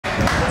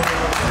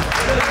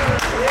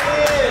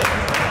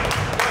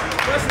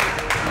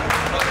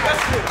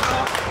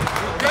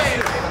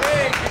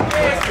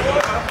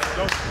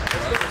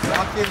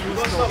We're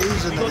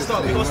gonna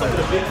start with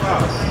a big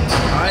foul.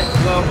 Alright,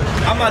 well,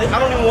 I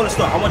don't even want to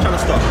start. I want y'all to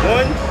start.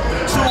 1,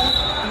 2,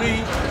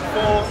 3,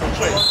 4,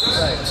 trade.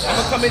 I'm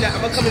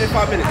gonna come in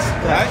 5 minutes.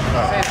 Alright?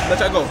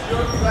 Let y'all go. Come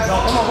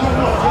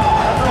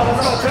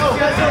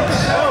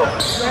on.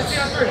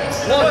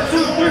 1,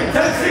 2, 3,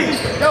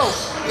 Tennessee. Yo,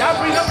 y'all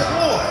bring up the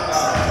ball.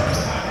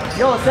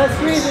 Yo, set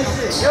screens and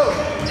shit. Yo.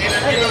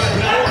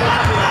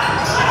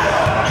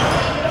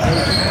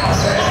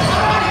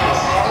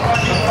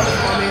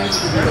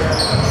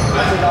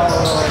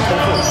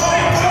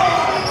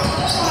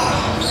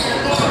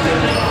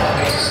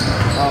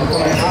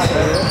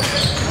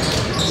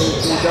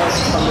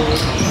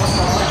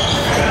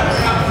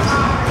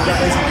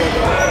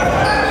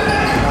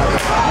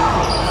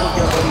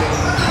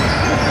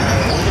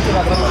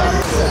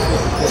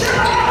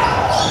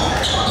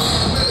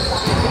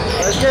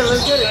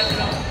 Let's get it.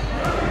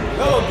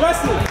 Yo,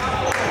 aggressive.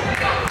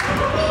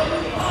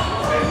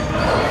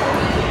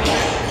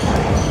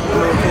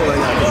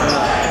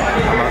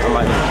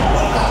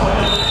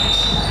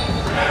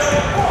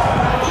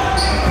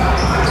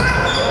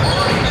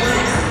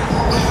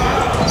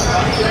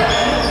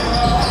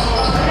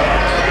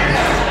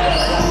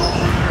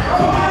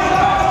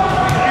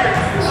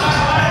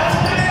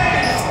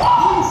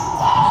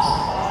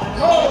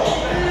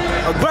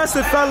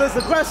 Aggressive, fellas,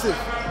 aggressive.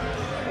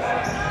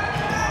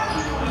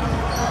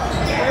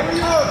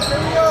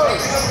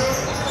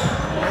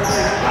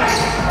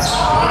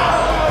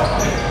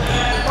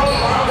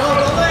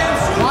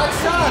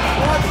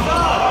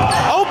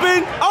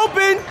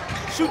 Open,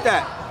 shoot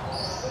that.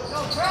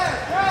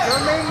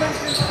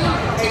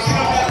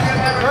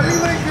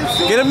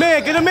 Get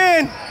him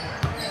in.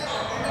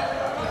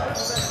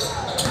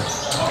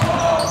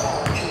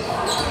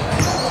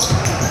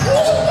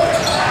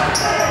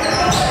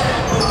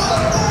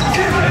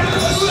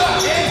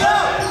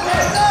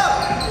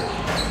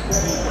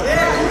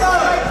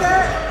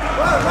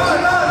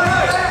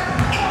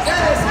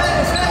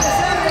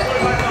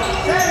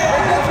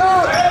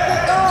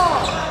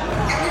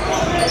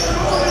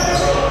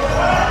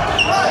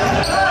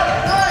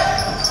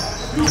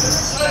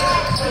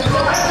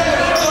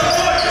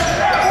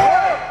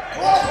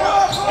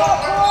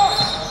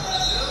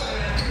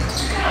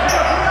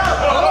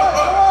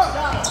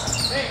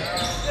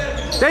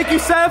 Thank you,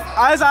 Seth.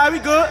 All right, we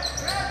good.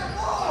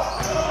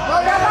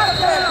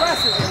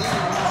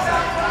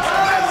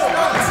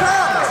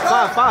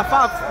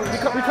 Five.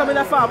 We coming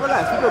at 5.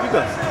 Relax. We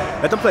good.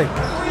 Let them play.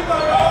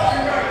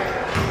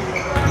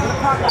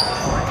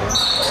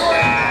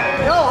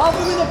 Yo, how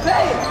can we gonna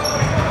pay it?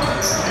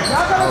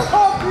 Y'all gotta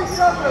talk to each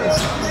other.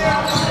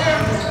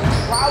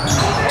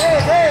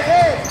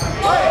 Hey.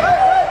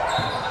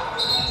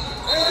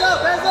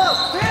 Hands up.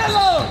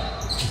 Hello.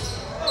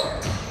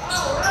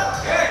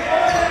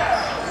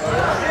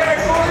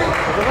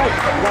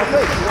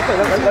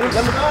 Let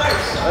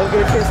him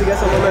get a chance to get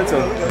some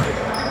momentum.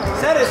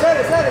 Set it.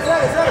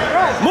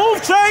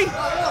 Move, Trey!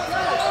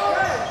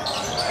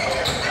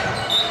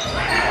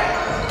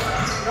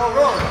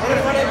 Roll.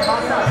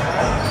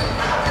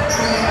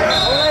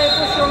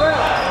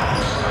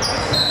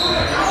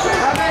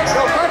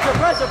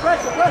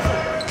 Pressure.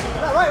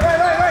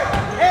 Right.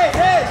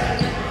 Hey.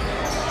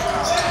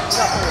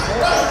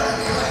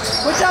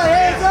 Put your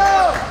hands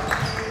up.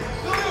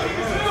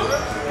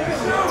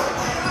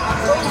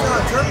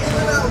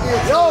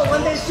 Yo,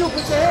 when they shoot,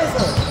 put your hands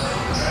up.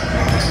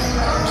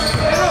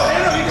 Hands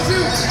up, you can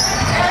shoot.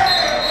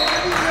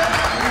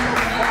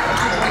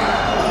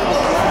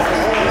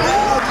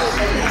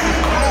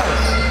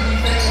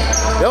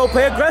 Yo,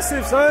 play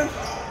aggressive, son.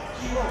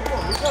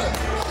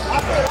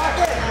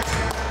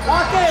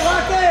 Lock it.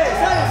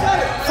 Set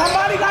it.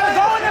 Somebody gotta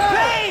go in the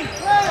paint.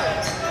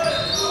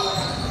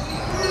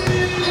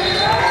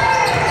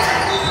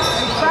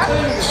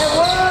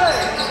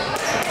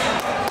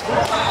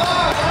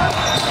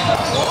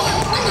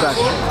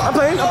 I'm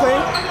playing.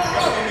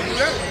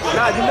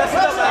 Nah, you messed it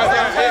up.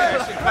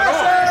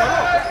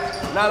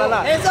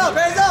 Nah. Hands up.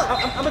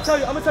 I'm gonna tell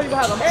you what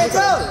happened. Hands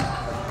up.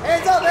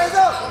 Hands.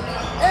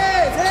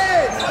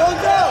 Don't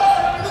jump.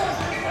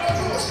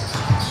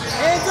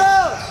 Hands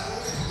up.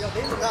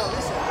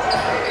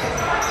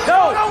 No,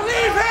 don't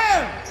leave him.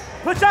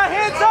 Put your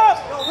hands up.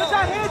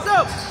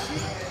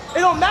 It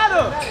don't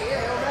matter.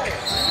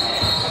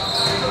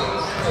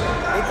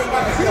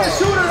 He a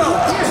shooter though.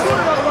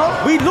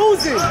 We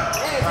losing.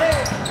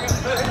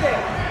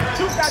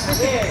 Shoot that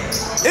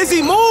bitch.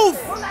 Izzy, move.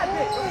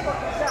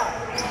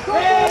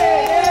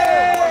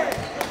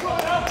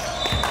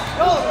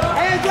 Go,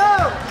 hands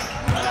up.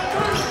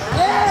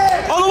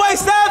 All the way,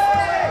 Steph.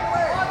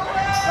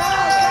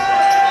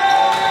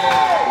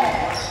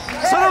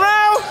 Turn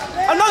around.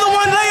 Another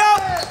one. Lay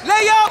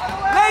up.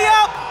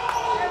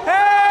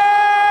 Hey.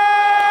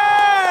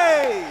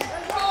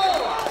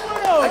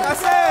 Like I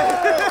said.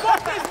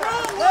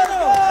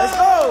 Let's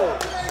go.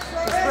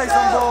 Let's play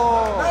some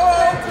ball.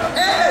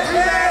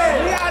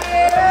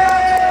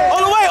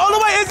 All the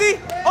way, Izzy.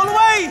 All the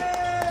way.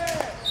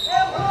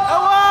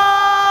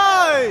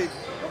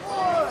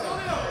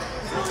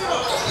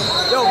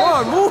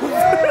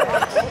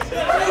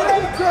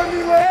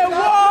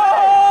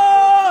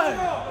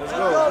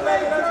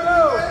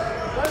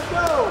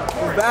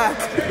 bad.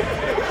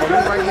 Oh,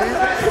 this right here?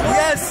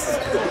 Yes.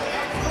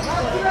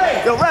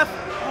 Yo, ref.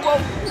 Whoa.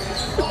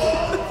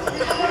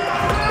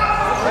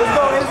 Let's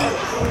go, Izzy.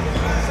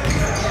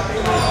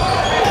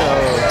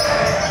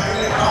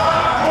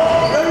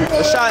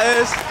 The shot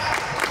is.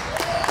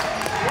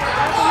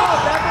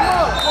 Back him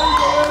up.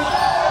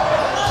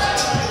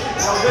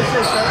 Good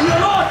shit, sir. Be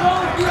alone, bro.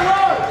 Be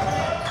alone.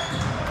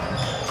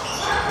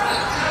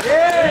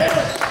 Yeah.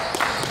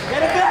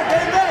 Get it back.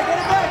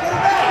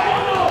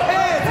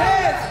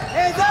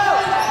 Hands up.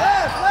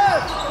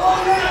 Left.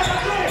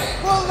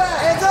 Pull back.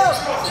 Hands up.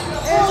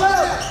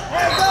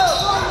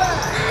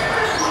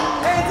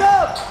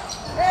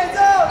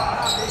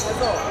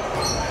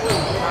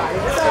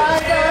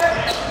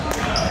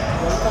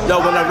 Yo,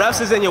 when the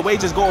refs is in your way,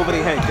 just go over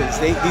their head, because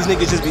these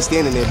niggas just be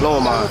standing there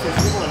blowing my eyes.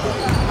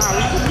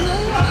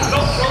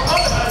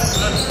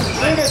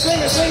 Swing it.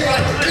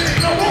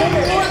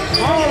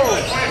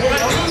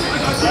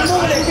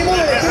 Keep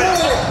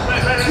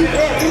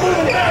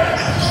moving it.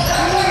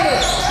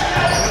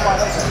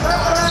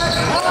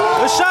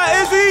 Good shot,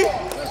 Izzy.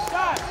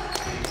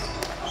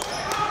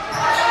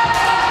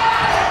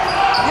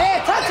 Yeah,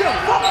 touch him.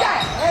 Fuck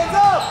that. Hands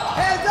up.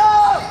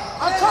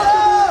 I'm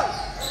touching you.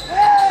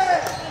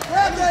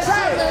 Grab that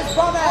shit.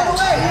 Bum ass.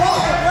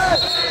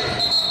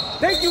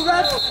 Thank you,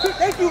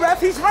 ref.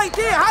 He's right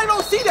there. How you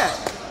don't see that?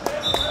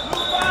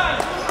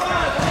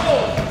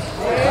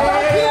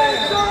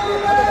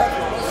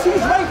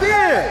 She's right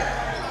there.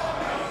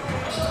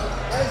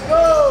 Let's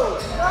go.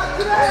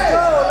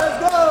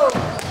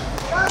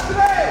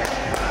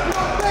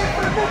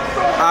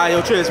 Alright,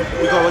 yo, Tris,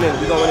 we going in.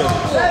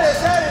 Set it.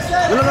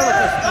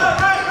 No.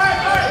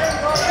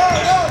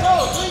 Go.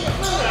 Swing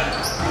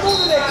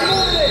it.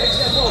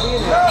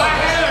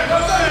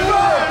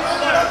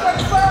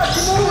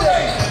 Keep moving it.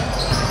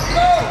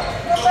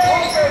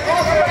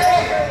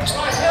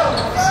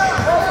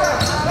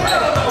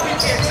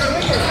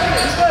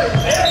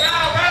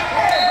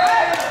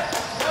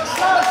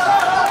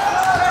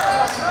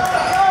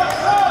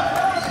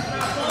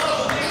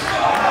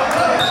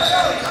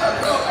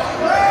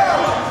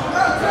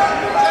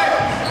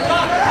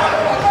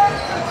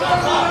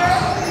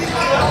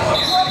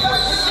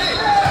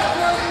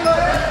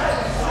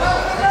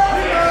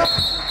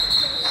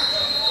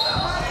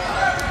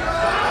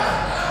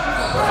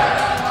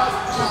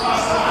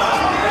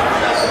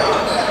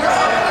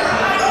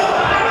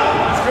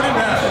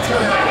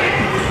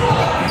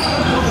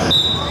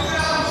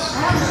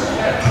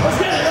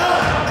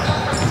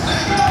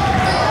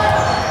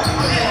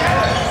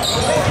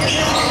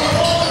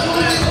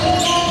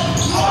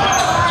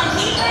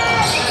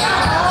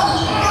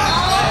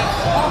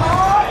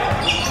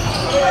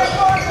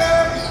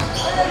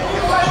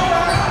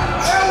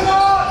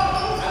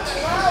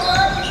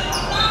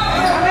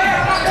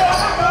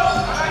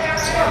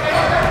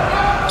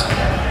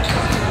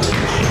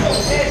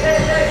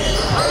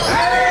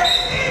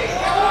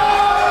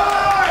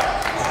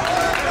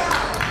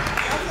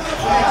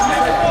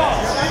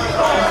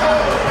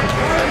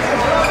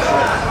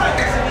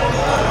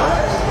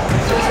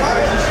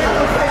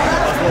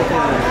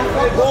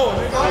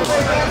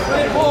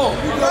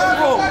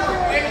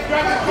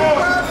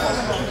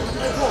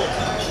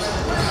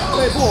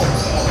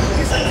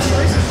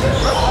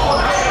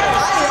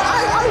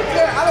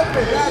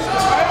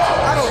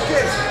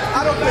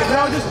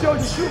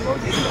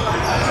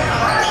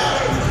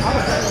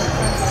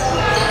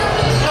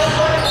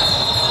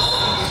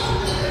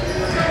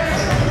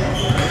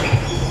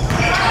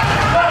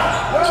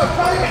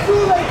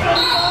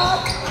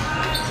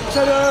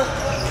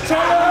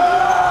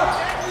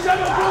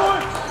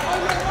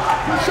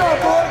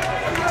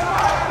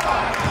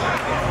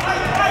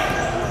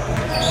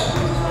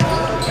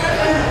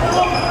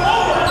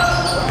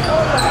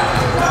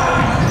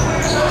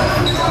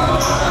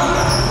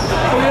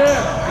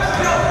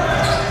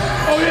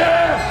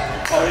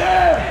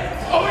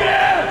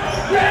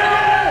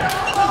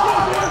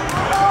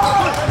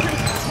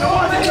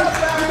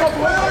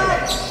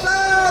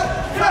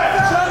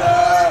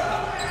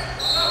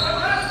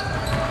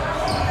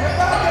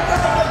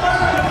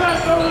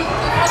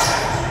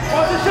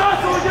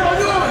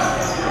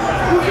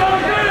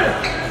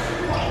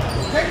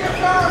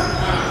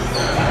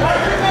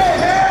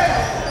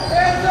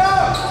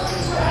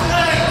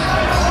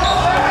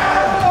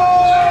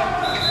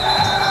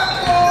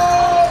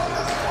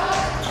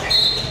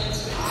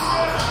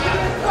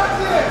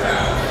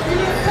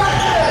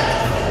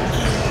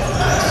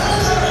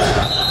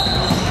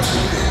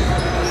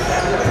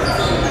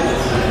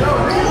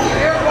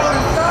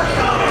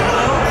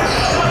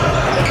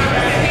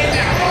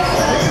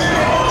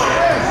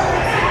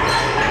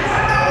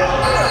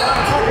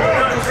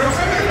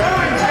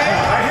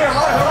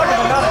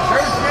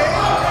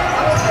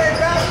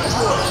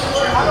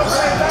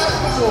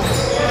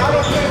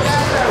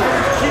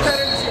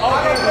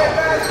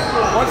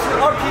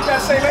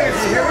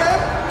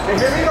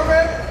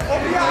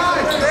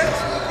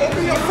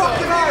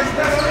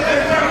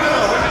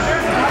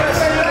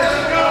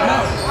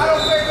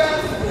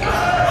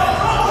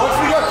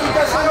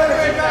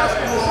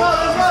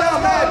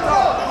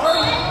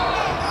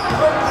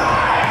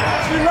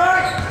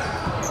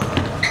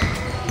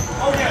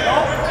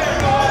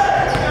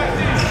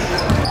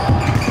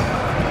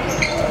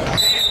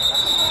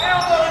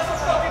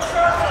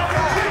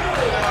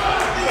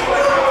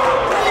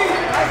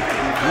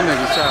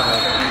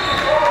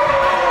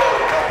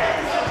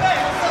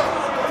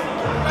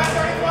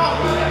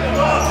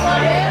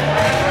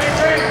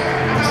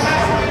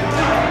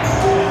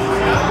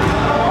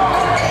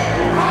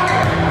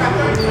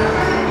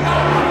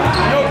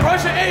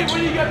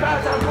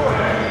 hands on the floor.